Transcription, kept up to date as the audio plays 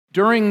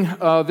During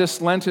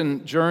this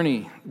Lenten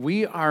journey,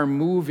 we are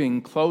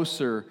moving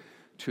closer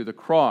to the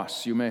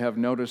cross. You may have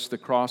noticed the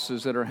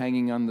crosses that are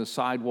hanging on the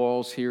side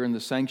walls here in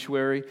the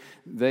sanctuary.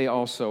 They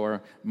also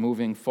are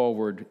moving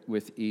forward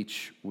with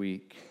each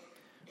week.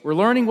 We're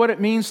learning what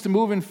it means to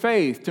move in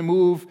faith, to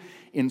move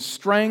in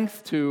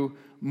strength, to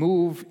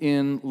move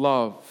in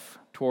love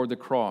toward the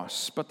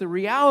cross. But the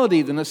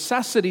reality, the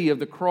necessity of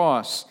the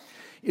cross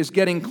is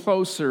getting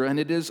closer, and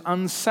it is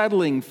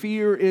unsettling.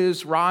 Fear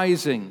is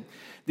rising.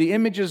 The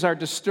images are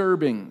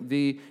disturbing.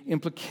 The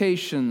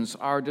implications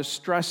are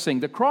distressing.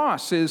 The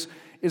cross is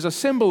a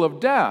symbol of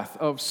death,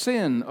 of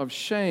sin, of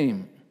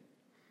shame.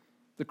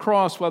 The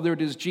cross, whether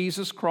it is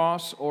Jesus'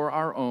 cross or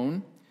our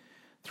own,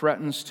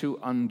 threatens to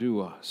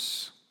undo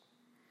us.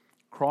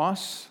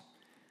 Cross,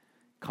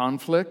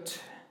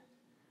 conflict,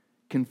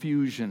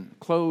 confusion,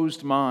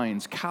 closed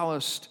minds,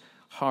 calloused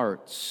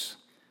hearts,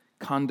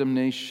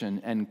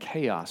 condemnation, and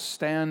chaos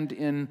stand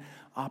in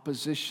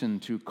opposition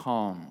to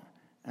calm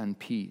and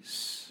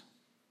peace.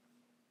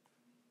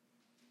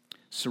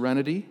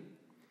 Serenity,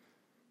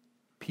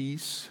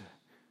 peace,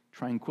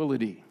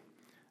 tranquility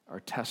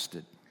are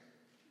tested.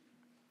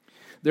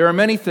 There are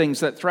many things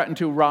that threaten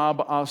to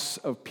rob us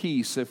of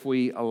peace if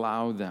we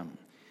allow them.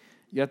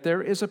 Yet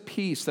there is a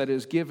peace that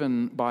is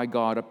given by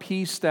God, a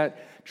peace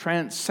that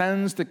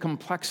transcends the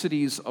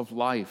complexities of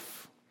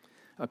life,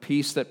 a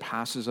peace that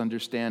passes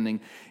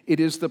understanding. It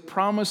is the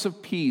promise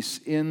of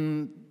peace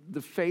in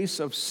the face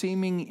of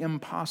seeming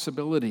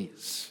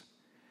impossibilities.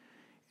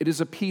 It is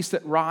a peace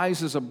that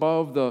rises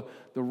above the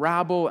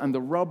rabble and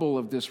the rubble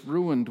of this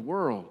ruined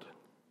world.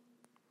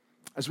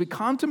 As we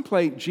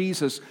contemplate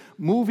Jesus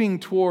moving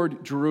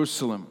toward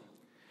Jerusalem,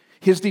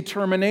 his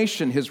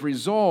determination, his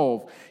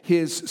resolve,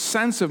 his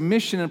sense of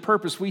mission and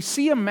purpose, we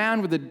see a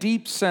man with a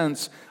deep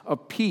sense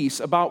of peace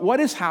about what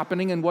is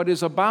happening and what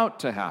is about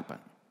to happen.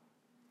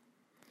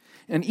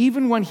 And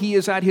even when he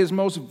is at his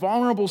most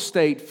vulnerable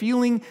state,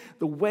 feeling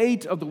the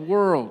weight of the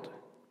world,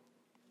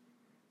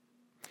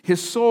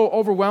 his soul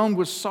overwhelmed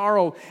with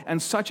sorrow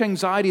and such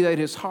anxiety that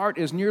his heart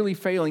is nearly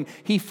failing,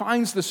 he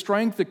finds the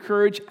strength, the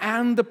courage,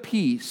 and the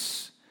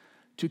peace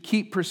to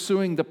keep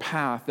pursuing the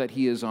path that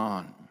he is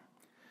on.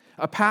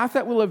 A path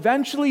that will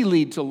eventually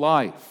lead to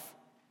life,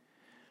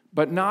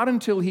 but not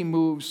until he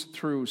moves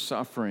through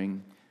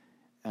suffering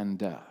and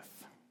death.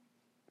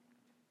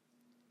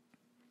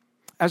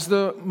 As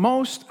the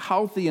most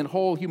healthy and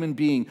whole human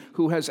being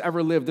who has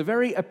ever lived, the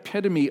very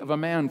epitome of a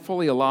man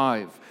fully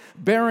alive,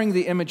 bearing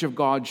the image of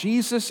God,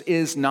 Jesus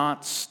is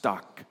not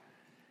stuck.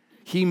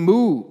 He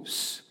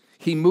moves.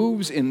 He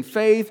moves in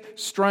faith,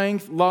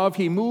 strength, love.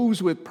 He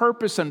moves with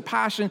purpose and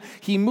passion.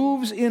 He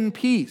moves in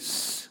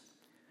peace,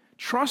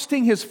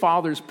 trusting his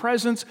Father's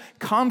presence,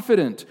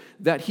 confident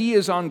that he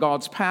is on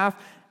God's path,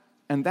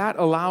 and that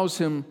allows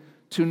him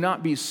to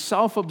not be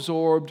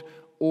self-absorbed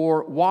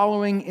or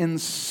wallowing in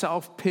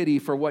self-pity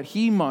for what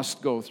he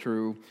must go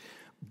through,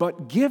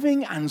 but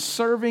giving and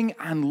serving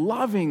and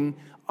loving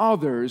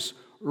others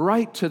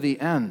right to the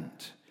end.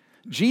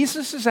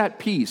 Jesus is at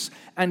peace,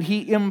 and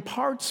he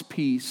imparts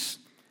peace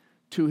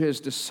to his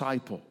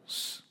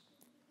disciples.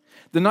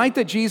 The night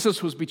that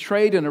Jesus was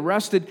betrayed and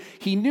arrested,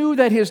 he knew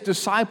that his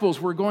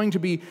disciples were going to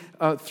be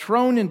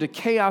thrown into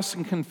chaos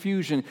and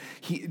confusion.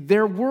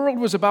 Their world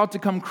was about to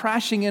come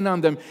crashing in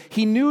on them.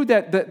 He knew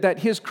that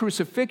his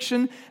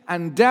crucifixion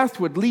and death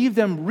would leave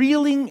them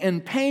reeling in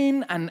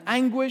pain and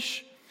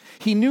anguish.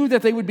 He knew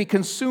that they would be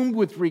consumed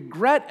with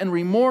regret and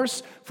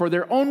remorse for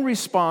their own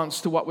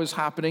response to what was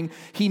happening.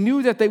 He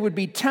knew that they would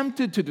be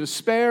tempted to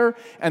despair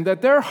and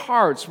that their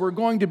hearts were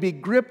going to be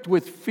gripped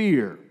with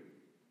fear.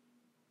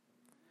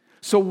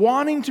 So,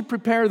 wanting to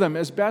prepare them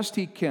as best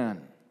he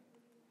can,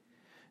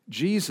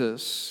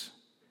 Jesus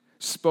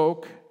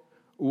spoke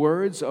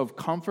words of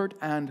comfort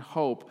and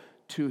hope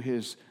to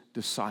his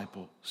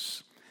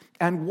disciples.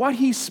 And what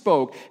he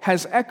spoke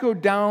has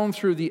echoed down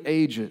through the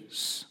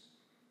ages,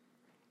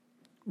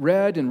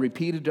 read and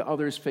repeated to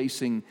others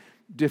facing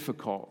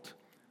difficult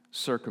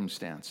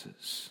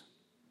circumstances.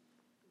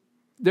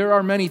 There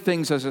are many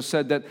things, as I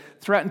said, that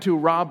threaten to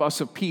rob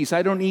us of peace.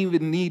 I don't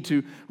even need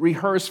to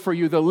rehearse for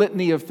you the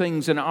litany of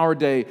things in our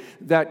day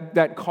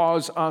that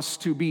cause us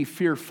to be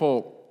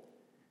fearful.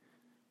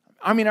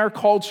 I mean, our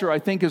culture, I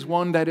think, is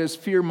one that is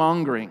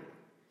fear-mongering.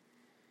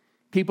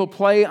 People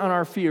play on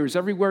our fears.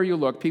 Everywhere you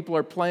look, people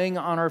are playing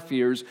on our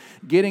fears,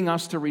 getting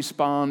us to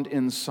respond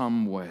in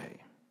some way.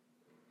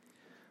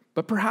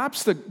 But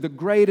perhaps the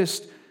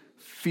greatest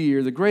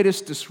fear, the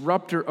greatest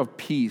disruptor of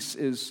peace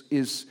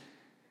is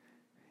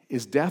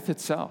death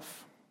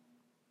itself.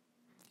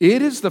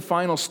 It is the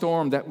final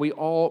storm that we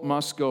all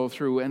must go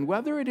through, and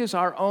whether it is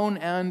our own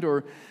end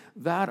or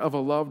that of a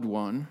loved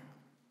one,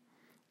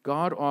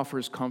 God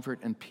offers comfort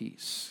and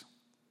peace.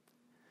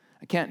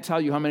 I can't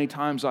tell you how many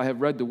times I have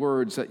read the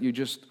words that you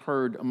just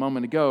heard a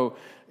moment ago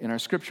in our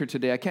scripture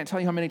today. I can't tell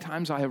you how many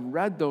times I have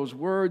read those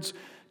words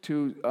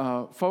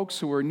to folks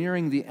who are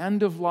nearing the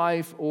end of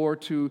life or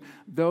to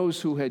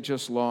those who had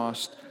just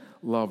lost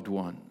loved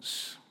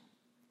ones.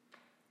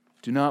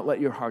 Do not let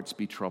your hearts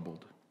be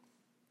troubled.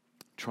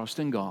 Trust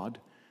in God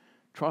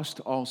trust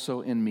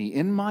also in me.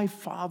 In my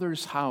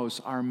Father's house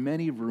are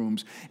many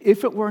rooms.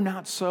 If it were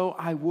not so,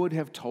 I would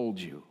have told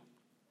you.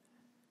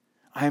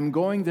 I am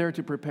going there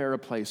to prepare a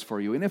place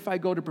for you. And if I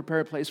go to prepare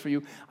a place for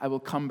you, I will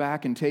come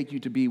back and take you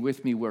to be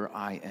with me where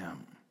I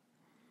am.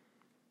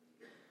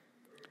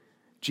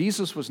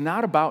 Jesus was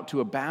not about to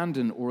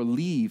abandon or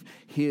leave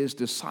his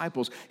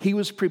disciples. He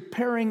was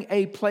preparing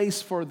a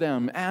place for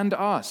them and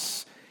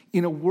us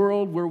in a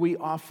world where we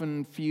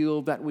often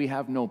feel that we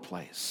have no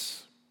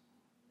place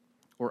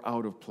or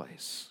out of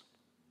place.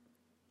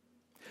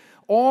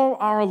 All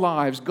our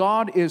lives,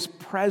 God is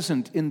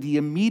present in the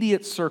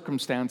immediate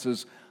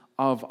circumstances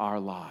of our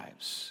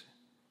lives.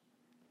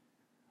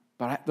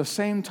 But at the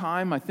same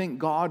time, I think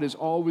God is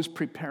always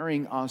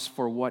preparing us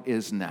for what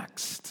is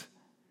next.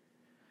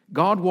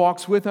 God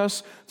walks with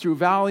us through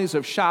valleys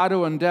of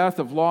shadow and death,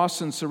 of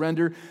loss and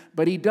surrender,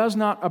 but he does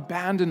not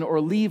abandon or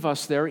leave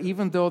us there,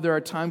 even though there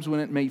are times when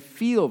it may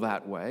feel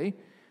that way.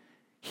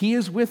 He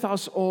is with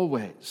us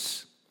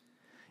always,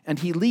 and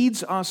he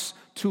leads us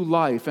to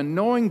life. And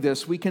knowing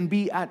this, we can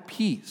be at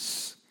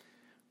peace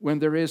when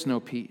there is no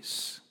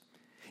peace.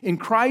 In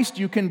Christ,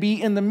 you can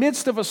be in the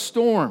midst of a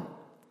storm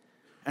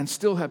and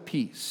still have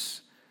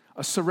peace,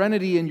 a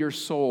serenity in your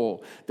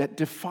soul that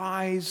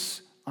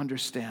defies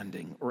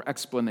understanding or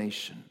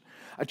explanation,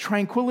 a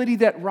tranquility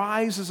that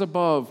rises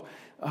above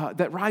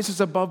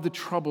the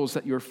troubles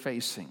that you're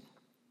facing.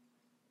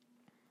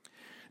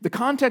 The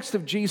context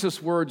of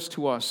Jesus' words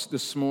to us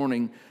this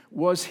morning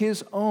was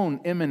his own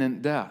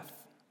imminent death.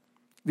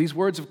 These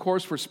words, of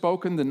course, were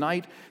spoken the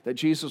night that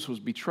Jesus was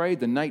betrayed,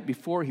 the night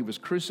before he was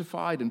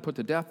crucified and put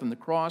to death on the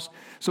cross.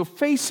 So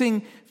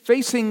facing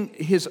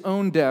his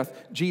own death,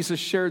 Jesus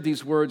shared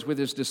these words with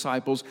his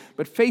disciples,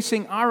 but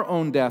facing our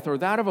own death or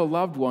that of a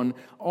loved one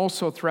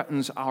also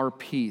threatens our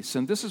peace.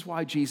 And this is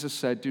why Jesus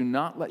said, "Do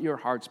not let your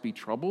hearts be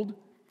troubled.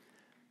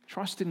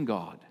 Trust in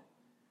God.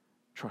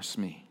 Trust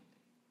me."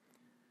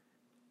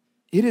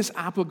 It is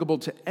applicable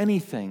to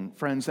anything,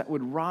 friends, that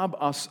would rob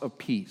us of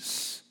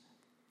peace.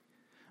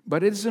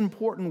 But it is an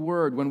important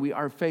word when we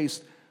are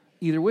faced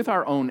either with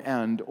our own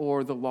end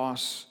or the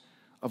loss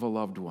of a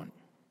loved one.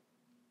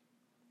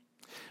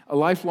 A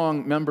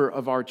lifelong member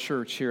of our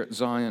church here at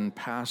Zion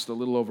passed a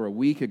little over a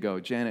week ago,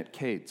 Janet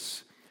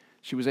Cates.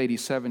 She was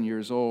 87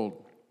 years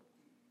old.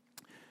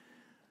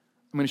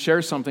 I'm going to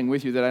share something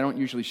with you that I don't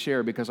usually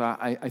share because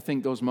I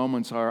think those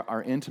moments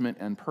are intimate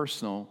and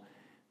personal.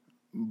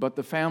 But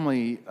the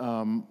family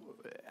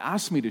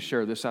asked me to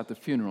share this at the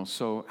funeral.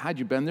 So had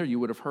you been there, you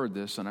would have heard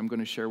this, and I'm going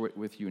to share it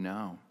with you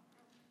now.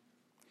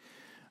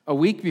 A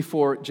week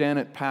before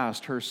Janet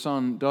passed, her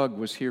son Doug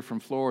was here from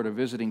Florida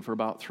visiting for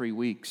about 3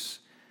 weeks.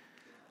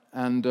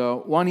 And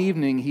one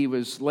evening, he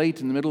was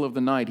late in the middle of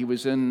the night. He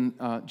was in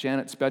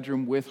Janet's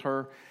bedroom with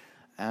her,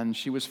 and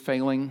she was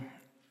failing.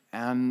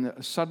 And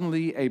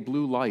suddenly, a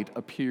blue light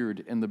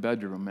appeared in the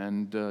bedroom.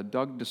 And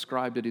Doug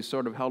described it. He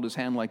sort of held his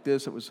hand like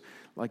this. It was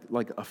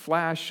like a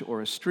flash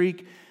or a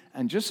streak.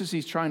 And just as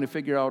he's trying to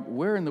figure out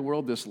where in the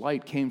world this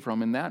light came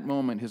from, in that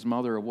moment, his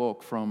mother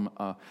awoke from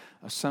a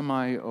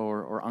semi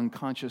or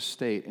unconscious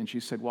state. And she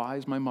said, "Why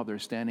is my mother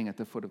standing at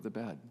the foot of the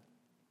bed?"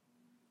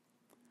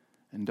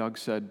 And Doug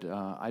said,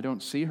 "I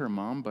don't see her,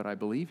 Mom, but I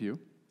believe you."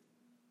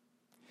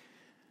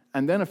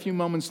 And then a few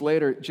moments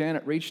later,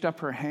 Janet reached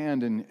up her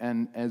hand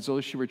and as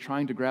though she were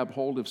trying to grab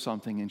hold of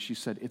something, and she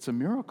said, "It's a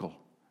miracle."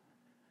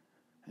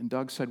 And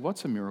Doug said,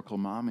 "What's a miracle,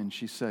 Mom?" And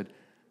she said,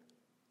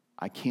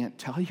 "I can't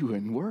tell you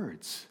in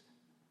words."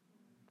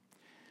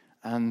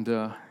 And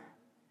I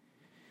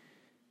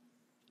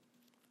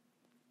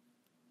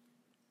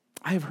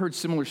have heard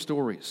similar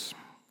stories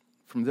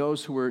from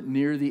those who were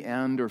near the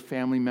end or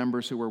family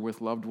members who were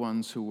with loved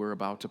ones who were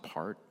about to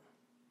part.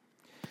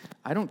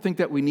 I don't think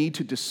that we need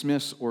to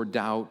dismiss or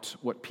doubt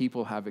what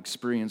people have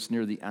experienced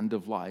near the end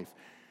of life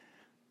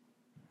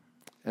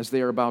as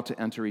they are about to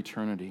enter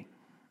eternity.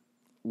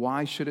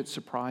 Why should it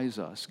surprise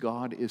us?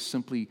 God is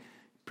simply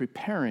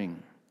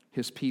preparing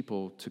his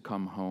people to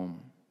come home.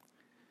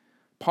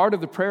 Part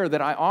of the prayer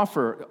that I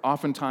offer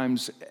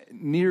oftentimes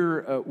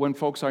when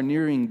folks are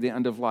nearing the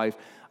end of life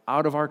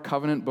out of our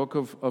covenant book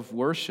of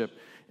worship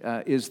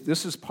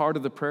is part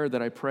of the prayer that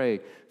I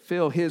pray.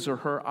 Fill his or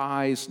her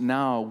eyes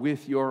now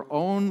with your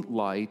own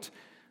light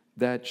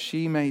that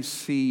she may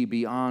see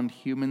beyond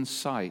human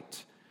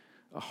sight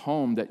a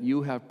home that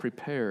you have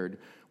prepared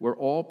where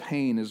all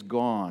pain is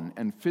gone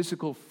and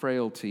physical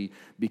frailty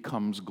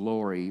becomes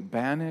glory.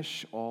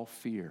 Banish all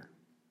fear.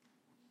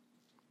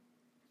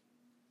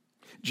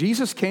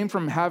 Jesus came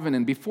from heaven,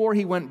 and before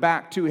he went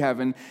back to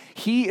heaven,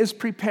 he is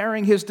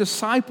preparing his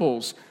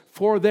disciples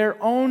for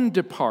their own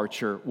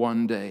departure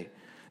one day.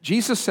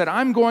 Jesus said,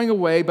 "I'm going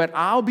away, but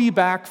I'll be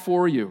back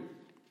for you.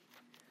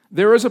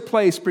 There is a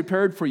place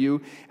prepared for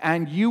you,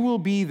 and you will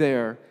be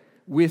there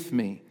with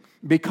me.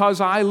 Because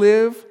I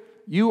live,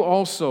 you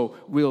also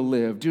will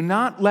live. Do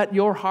not let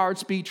your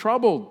hearts be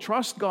troubled.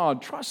 Trust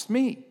God, trust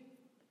me."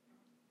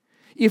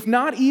 If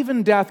not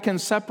even death can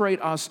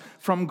separate us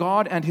from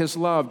God and his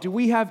love, do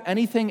we have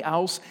anything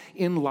else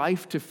in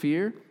life to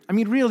fear? I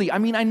mean, really, I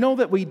know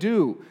that we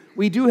do.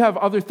 We do have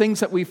other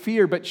things that we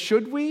fear, but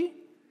should we?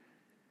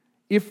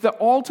 If the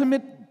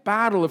ultimate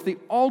battle, if the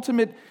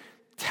ultimate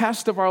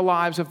test of our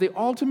lives, if the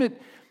ultimate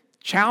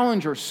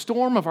challenge or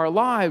storm of our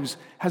lives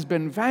has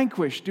been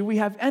vanquished, do we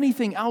have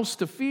anything else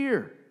to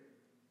fear?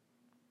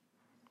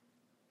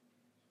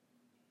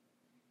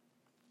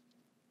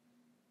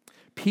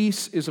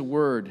 Peace is a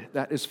word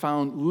that is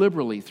found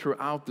liberally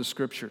throughout the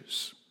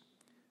Scriptures.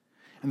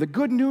 And the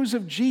good news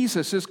of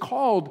Jesus is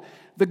called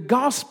the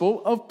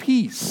gospel of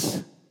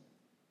peace.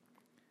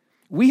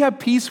 We have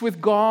peace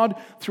with God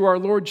through our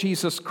Lord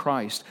Jesus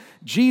Christ.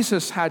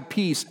 Jesus had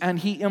peace, and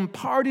he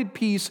imparted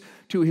peace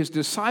to his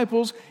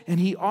disciples, and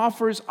he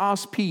offers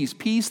us peace,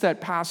 peace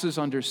that passes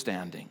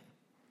understanding.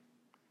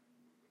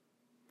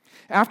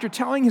 After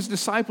telling his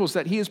disciples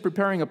that he is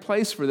preparing a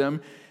place for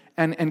them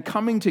and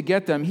coming to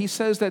get them, he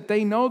says that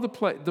they know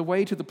the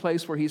way to the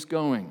place where he's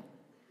going.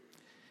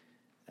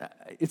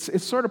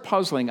 It's sort of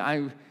puzzling.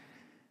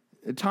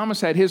 Thomas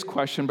had his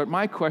question, but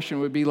my question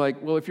would be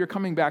like, well, if you're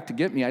coming back to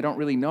get me, I don't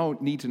really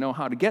need to know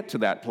how to get to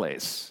that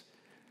place.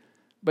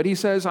 But he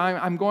says,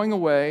 I'm going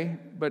away,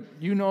 but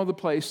you know the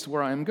place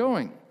where I'm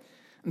going.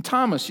 And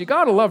Thomas, you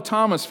got to love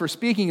Thomas for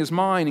speaking his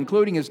mind,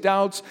 including his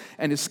doubts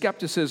and his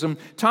skepticism.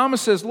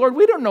 Thomas says, Lord,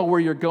 we don't know where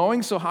you're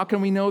going, so how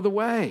can we know the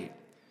way?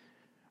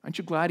 Aren't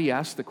you glad he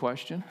asked the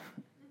question?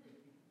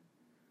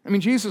 I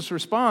mean, Jesus'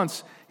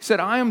 response, he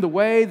said, I am the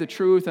way, the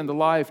truth, and the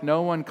life.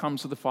 No one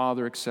comes to the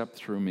Father except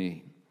through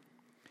me.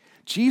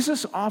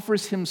 Jesus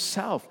offers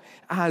himself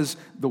as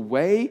the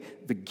way,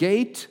 the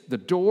gate, the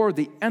door,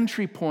 the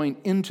entry point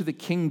into the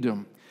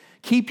kingdom.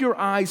 Keep your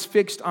eyes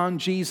fixed on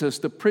Jesus,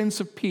 the Prince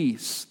of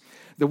Peace,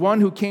 the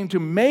one who came to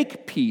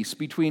make peace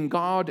between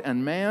God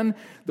and man,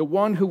 the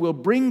one who will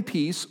bring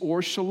peace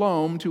or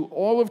shalom to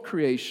all of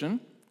creation.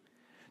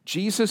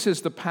 Jesus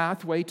is the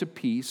pathway to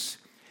peace.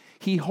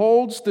 He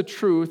holds the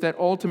truth that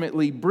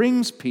ultimately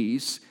brings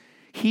peace.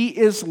 He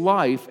is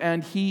life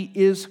and he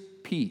is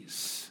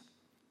peace.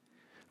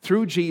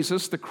 Through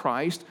Jesus, the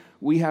Christ,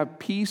 we have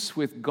peace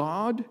with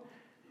God,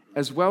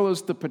 as well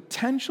as the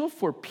potential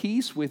for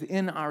peace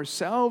within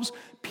ourselves,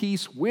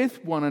 peace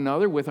with one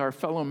another, with our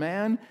fellow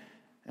man,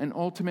 and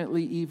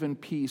ultimately even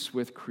peace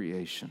with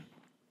creation.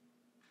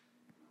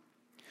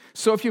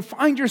 So if you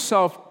find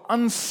yourself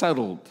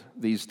unsettled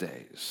these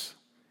days,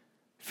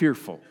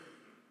 fearful,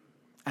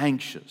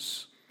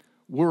 anxious,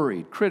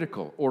 worried,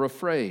 critical, or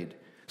afraid,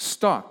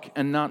 stuck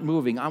and not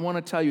moving, I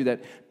want to tell you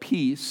that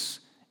peace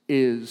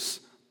is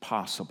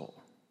possible.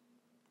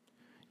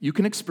 You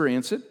can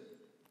experience it,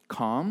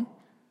 calm,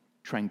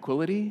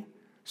 tranquility,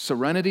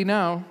 serenity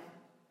now,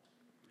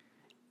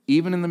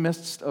 even in the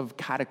midst of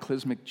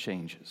cataclysmic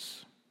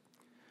changes.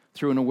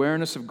 Through an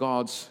awareness of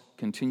God's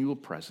continual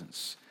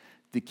presence,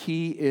 the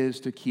key is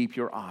to keep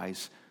your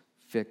eyes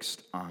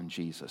fixed on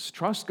Jesus.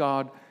 Trust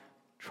God,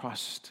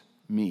 trust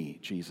me,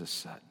 Jesus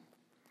said.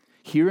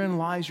 Herein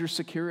lies your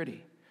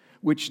security,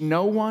 which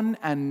no one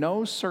and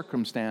no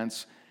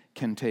circumstance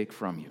can take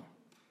from you.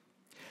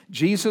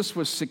 Jesus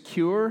was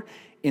secure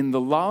in the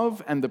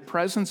love and the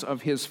presence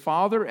of his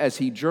Father as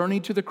he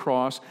journeyed to the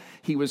cross.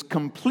 He was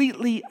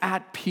completely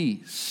at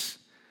peace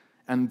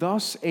and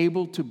thus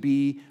able to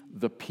be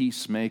the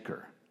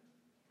peacemaker.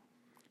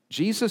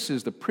 Jesus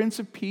is the Prince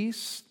of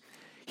Peace.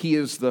 He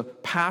is the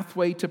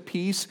pathway to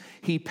peace.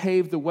 He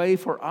paved the way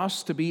for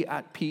us to be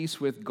at peace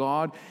with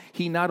God.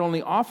 He not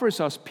only offers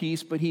us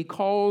peace, but he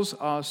calls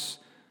us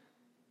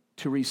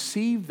to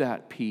receive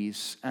that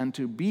peace and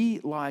to be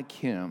like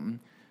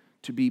him,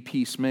 to be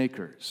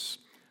peacemakers,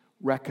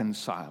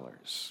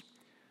 reconcilers.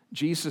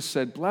 Jesus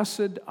said,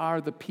 "Blessed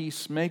are the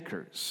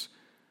peacemakers,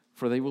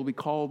 for they will be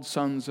called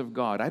sons of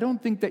God." I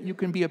don't think that you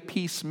can be a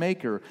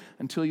peacemaker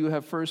until you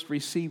have first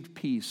received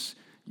peace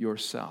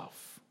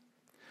yourself.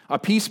 A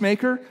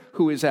peacemaker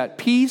who is at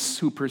peace,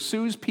 who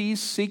pursues peace,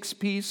 seeks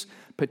peace,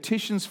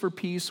 petitions for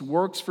peace,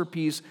 works for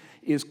peace,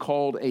 is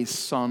called a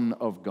son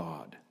of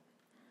God.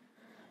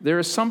 There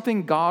is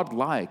something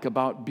God-like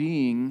about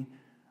being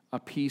a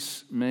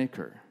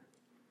peacemaker.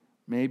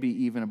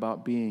 Maybe even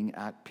about being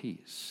at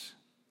peace.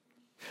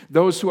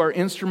 Those who are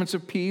instruments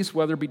of peace,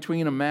 whether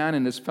between a man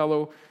and his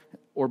fellow,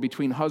 or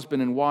between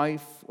husband and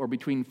wife, or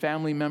between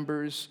family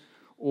members,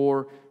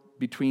 or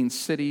between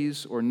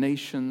cities or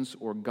nations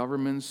or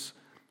governments,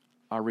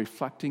 are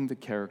reflecting the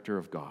character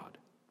of God.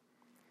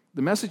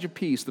 The message of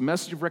peace, the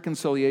message of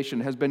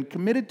reconciliation has been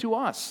committed to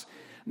us,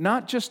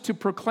 not just to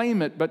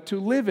proclaim it, but to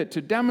live it,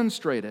 to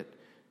demonstrate it.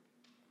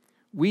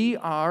 We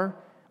are,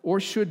 or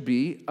should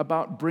be,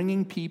 about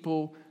bringing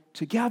people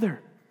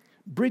together,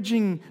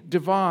 bridging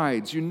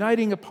divides,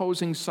 uniting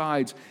opposing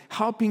sides,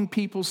 helping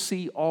people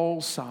see all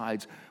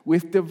sides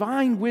with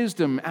divine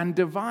wisdom and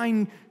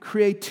divine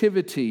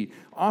creativity,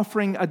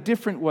 offering a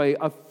different way,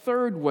 a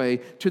third way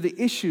to the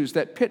issues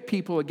that pit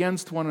people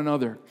against one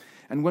another.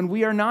 And when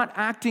we are not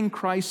acting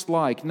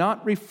Christ-like,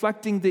 not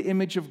reflecting the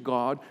image of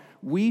God,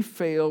 we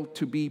fail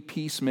to be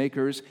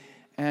peacemakers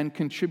and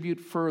contribute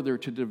further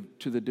to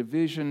the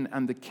division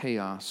and the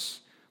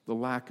chaos, the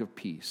lack of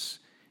peace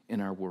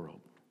in our world.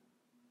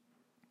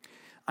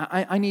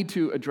 I need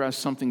to address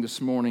something this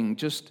morning,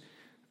 just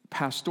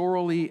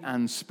pastorally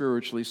and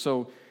spiritually.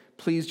 So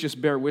please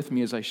just bear with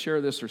me as I share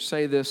this or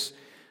say this.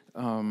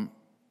 I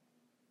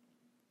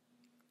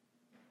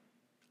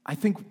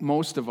think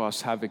most of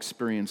us have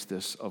experienced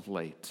this of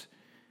late.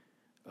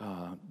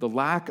 The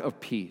lack of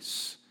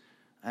peace.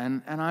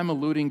 And I'm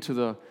alluding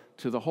to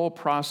the whole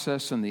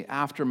process and the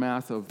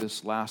aftermath of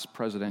this last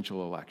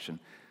presidential election.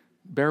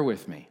 Bear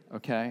with me,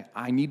 okay?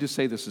 I need to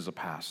say this as a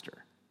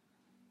pastor.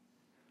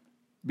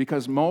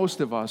 Because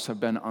most of us have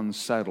been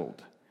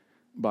unsettled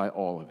by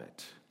all of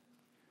it.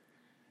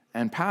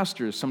 And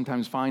pastors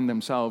sometimes find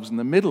themselves in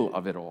the middle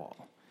of it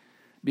all.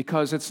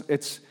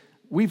 Because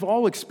we've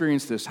all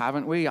experienced this,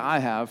 haven't we? I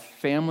have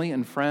family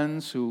and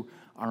friends who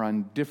are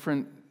on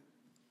different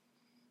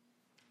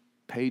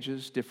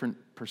pages, different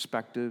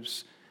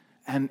perspectives,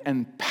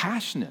 and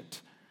passionate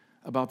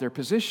about their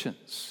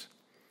positions.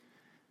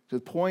 To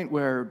the point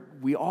where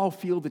we all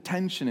feel the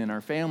tension in our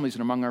families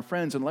and among our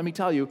friends. And let me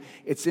tell you,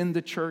 it's in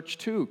the church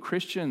too.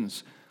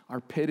 Christians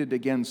are pitted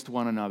against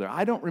one another.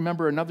 I don't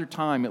remember another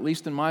time, at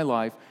least in my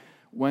life,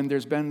 when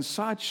there's been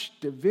such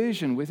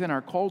division within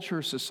our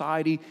culture,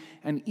 society,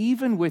 and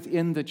even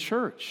within the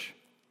church.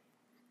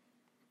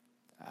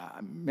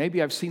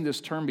 Maybe I've seen this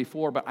term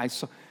before, but I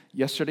saw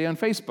yesterday on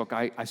Facebook,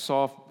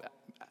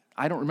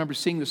 I don't remember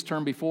seeing this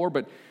term before,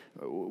 but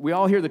we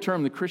all hear the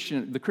term the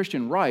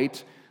Christian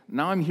right.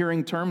 Now I'm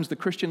hearing terms the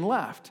Christian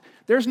left.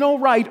 There's no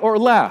right or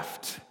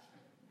left.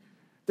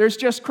 There's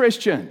just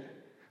Christian,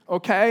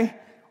 okay?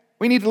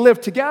 We need to live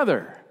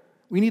together.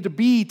 We need to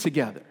be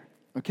together,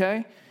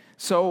 okay?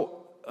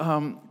 So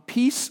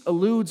peace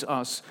eludes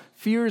us.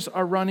 Fears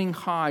are running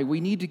high. We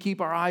need to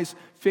keep our eyes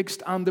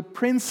fixed on the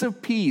Prince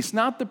of Peace,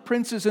 not the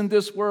princes in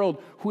this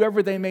world,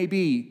 whoever they may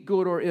be,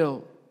 good or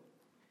ill.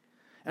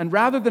 And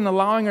rather than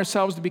allowing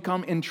ourselves to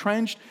become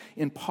entrenched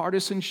in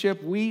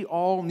partisanship, we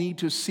all need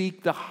to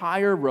seek the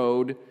higher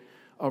road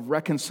of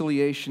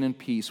reconciliation and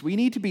peace. We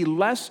need to be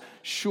less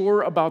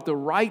sure about the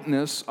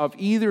rightness of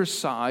either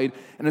side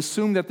and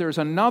assume that there's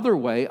another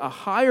way, a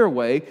higher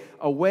way,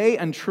 a way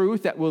and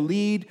truth that will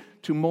lead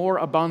to more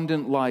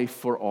abundant life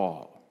for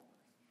all.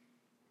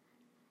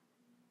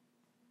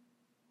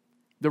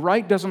 The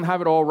right doesn't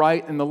have it all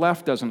right, and the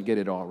left doesn't get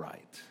it all right.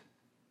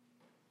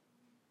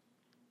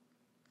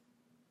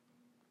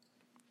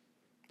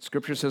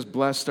 Scripture says,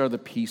 "Blessed are the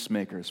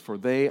peacemakers, for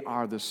they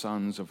are the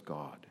sons of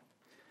God."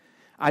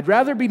 I'd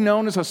rather be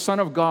known as a son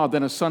of God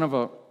than a son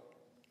of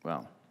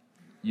well,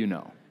 you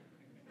know.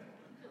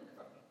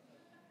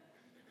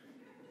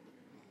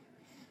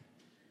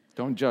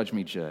 Don't judge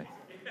me, Jay.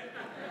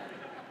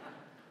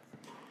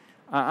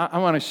 I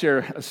want to share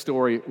a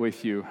story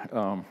with you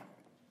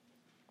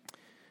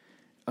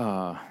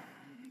from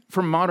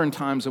modern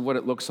times of what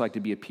it looks like to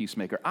be a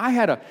peacemaker. I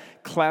had a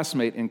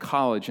classmate in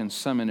college and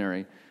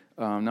seminary.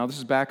 Now, this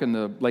is back in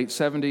the late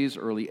 70s,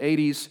 early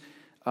 80s,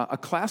 a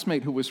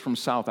classmate who was from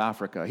South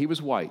Africa. He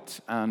was white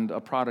and a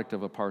product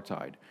of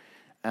apartheid.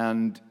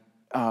 And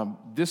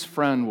this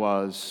friend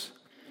was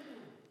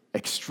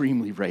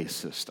extremely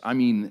racist. I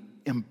mean,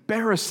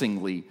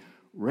 embarrassingly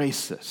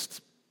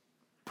racist.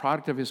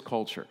 Product of his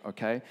culture,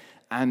 okay?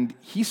 And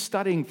he's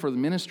studying for the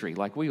ministry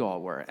like we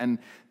all were. And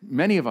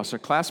many of us are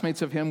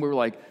classmates of him. We were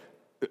like,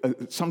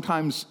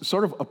 sometimes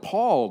sort of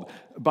appalled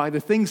by the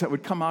things that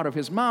would come out of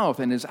his mouth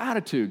and his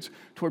attitudes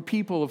toward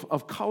people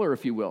of color,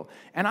 if you will.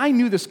 And I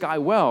knew this guy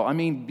well. I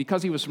mean,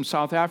 because he was from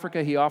South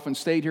Africa, he often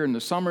stayed here in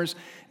the summers,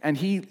 and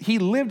he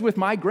lived with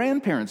my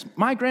grandparents.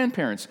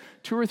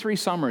 2 or 3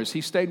 summers,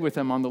 he stayed with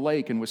them on the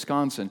lake in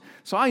Wisconsin.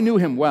 So I knew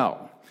him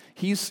well.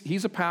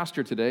 He's a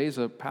pastor today. He's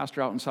a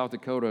pastor out in South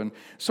Dakota and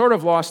sort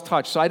of lost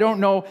touch. So I don't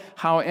know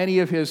how any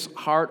of his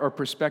heart or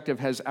perspective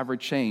has ever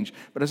changed.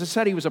 But as I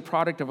said, he was a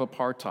product of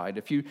apartheid.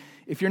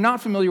 If you're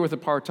not familiar with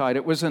apartheid,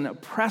 it was an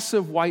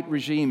oppressive white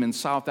regime in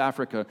South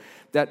Africa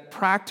that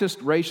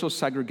practiced racial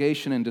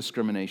segregation and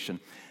discrimination.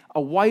 A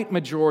white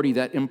majority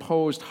that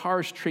imposed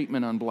harsh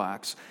treatment on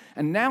blacks.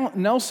 And now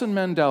Nelson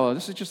Mandela,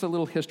 this is just a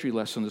little history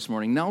lesson this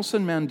morning.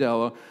 Nelson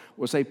Mandela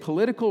was a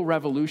political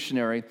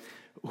revolutionary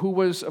who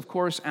was, of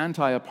course,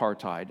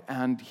 anti-apartheid,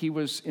 and he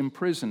was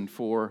imprisoned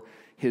for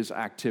his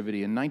activity.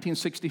 In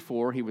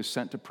 1964, he was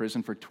sent to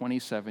prison for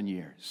 27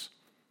 years.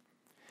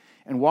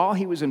 And while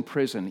he was in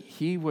prison,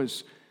 he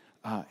was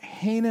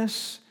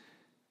heinous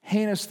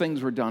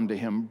things were done to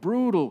him.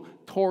 Brutal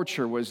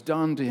torture was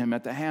done to him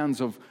at the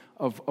hands of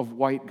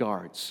white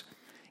guards.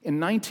 In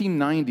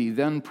 1990,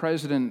 then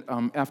President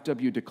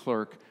F.W. de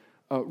Klerk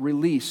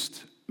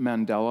released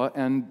Mandela,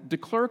 and de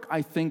Klerk,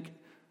 I think,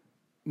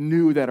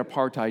 knew that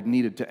apartheid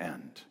needed to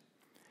end.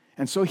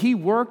 And so he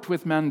worked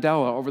with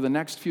Mandela over the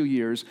next few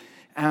years,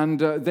 and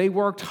they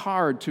worked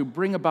hard to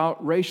bring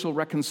about racial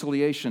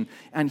reconciliation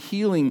and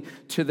healing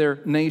to their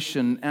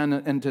nation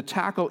and to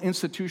tackle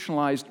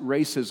institutionalized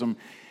racism.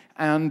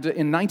 And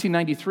in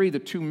 1993, the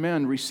two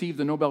men received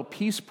the Nobel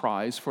Peace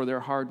Prize for their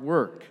hard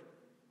work.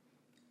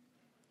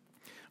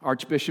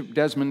 Archbishop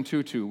Desmond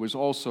Tutu was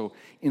also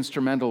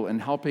instrumental in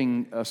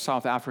helping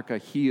South Africa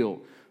heal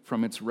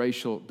from its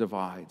racial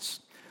divides.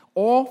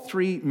 All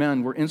three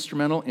men were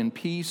instrumental in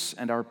peace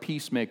and are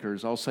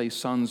peacemakers, I'll say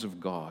sons of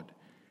God.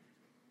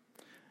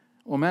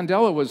 Well,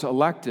 Mandela was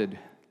elected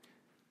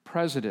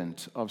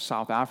president of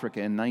South Africa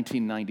in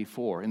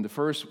 1994. In the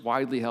first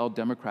widely held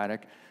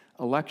democratic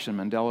election,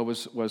 Mandela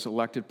was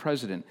elected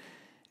president.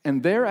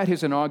 And there at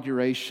his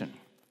inauguration,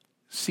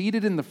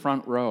 seated in the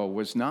front row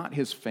was not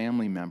his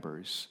family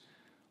members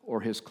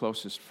or his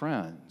closest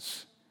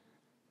friends,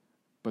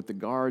 but the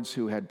guards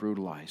who had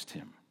brutalized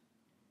him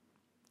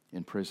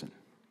in prison.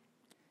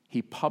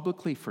 He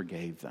publicly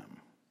forgave them.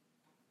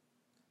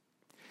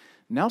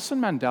 Nelson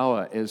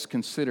Mandela is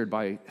considered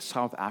by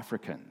South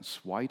Africans,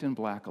 white and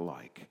black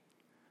alike,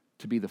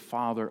 to be the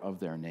father of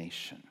their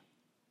nation.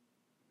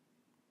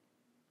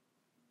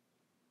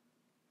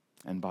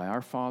 And by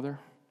our Father,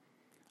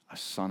 a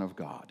Son of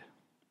God,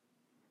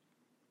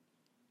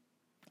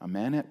 a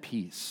man at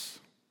peace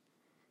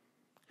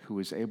who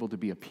is able to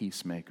be a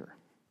peacemaker.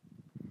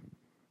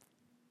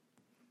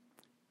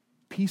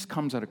 Peace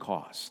comes at a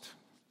cost.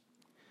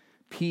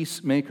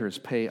 Peacemakers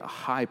pay a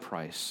high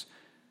price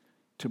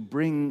to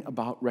bring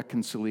about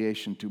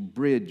reconciliation, to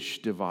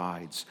bridge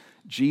divides.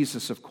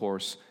 Jesus, of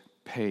course,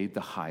 paid the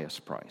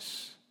highest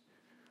price.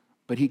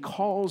 But he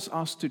calls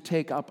us to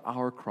take up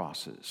our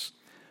crosses,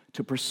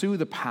 to pursue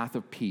the path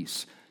of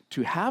peace,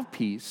 to have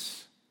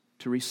peace,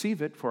 to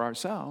receive it for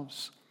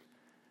ourselves,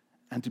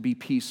 and to be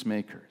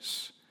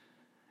peacemakers.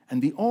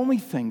 And the only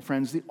thing,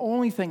 friends, the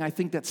only thing I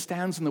think that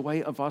stands in the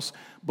way of us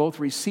both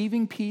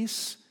receiving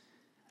peace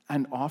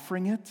and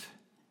offering it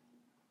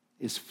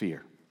is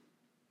fear.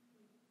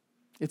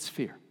 It's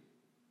fear.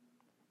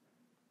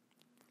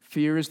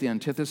 Fear is the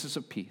antithesis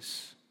of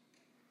peace.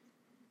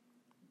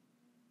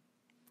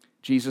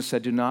 Jesus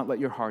said, "Do not let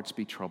your hearts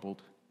be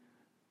troubled.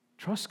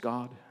 Trust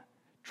God.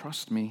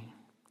 Trust me."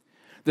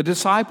 The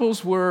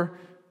disciples were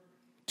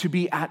to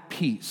be at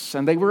peace,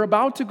 and they were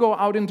about to go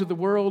out into the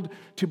world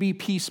to be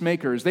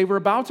peacemakers. They were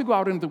about to go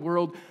out into the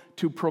world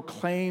to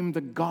proclaim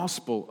the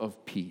gospel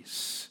of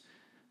peace.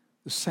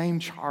 The same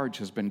charge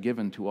has been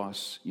given to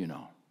us, you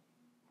know.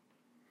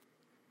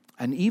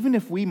 And even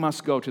if we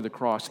must go to the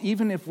cross,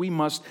 even if we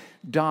must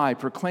die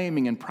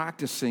proclaiming and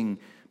practicing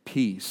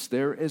peace,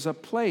 there is a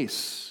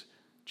place,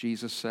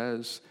 Jesus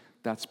says,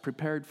 that's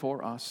prepared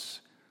for us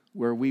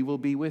where we will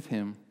be with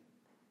him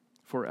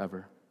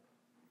forever.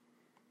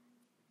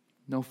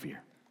 No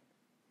fear.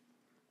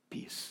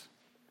 Peace.